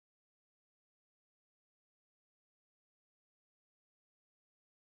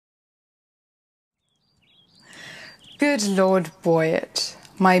Good Lord Boyet,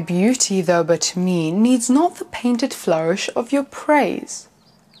 my beauty, though but mean, needs not the painted flourish of your praise.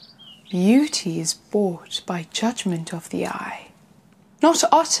 Beauty is bought by judgement of the eye, not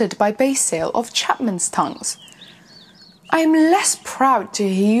uttered by base sale of chapmen's tongues. I am less proud to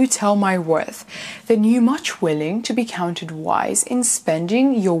hear you tell my worth than you much willing to be counted wise in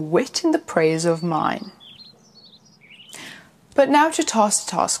spending your wit in the praise of mine. But now to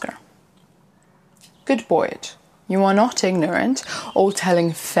tasker. Good Boyet, you are not ignorant, all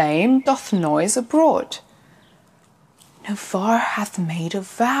telling fame doth noise abroad. Navarre hath made a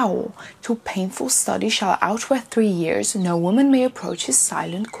vow, till painful study shall outwear 3 years, no woman may approach his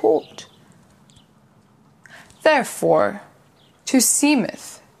silent court. Therefore, to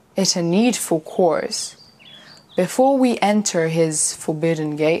seemeth it a needful course, before we enter his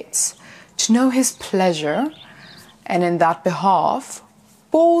forbidden gates, to know his pleasure, and in that behalf,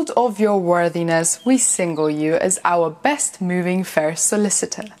 bold of your worthiness, we single you as our best moving fair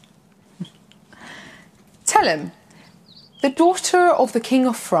solicitor. Tell him, the daughter of the King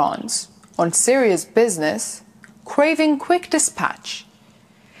of France, on serious business, craving quick dispatch,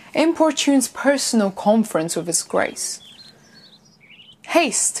 importunes personal conference with his grace.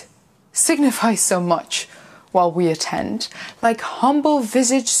 Haste signifies so much, while we attend, like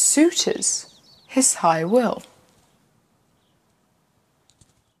humble-visaged suitors, his high will.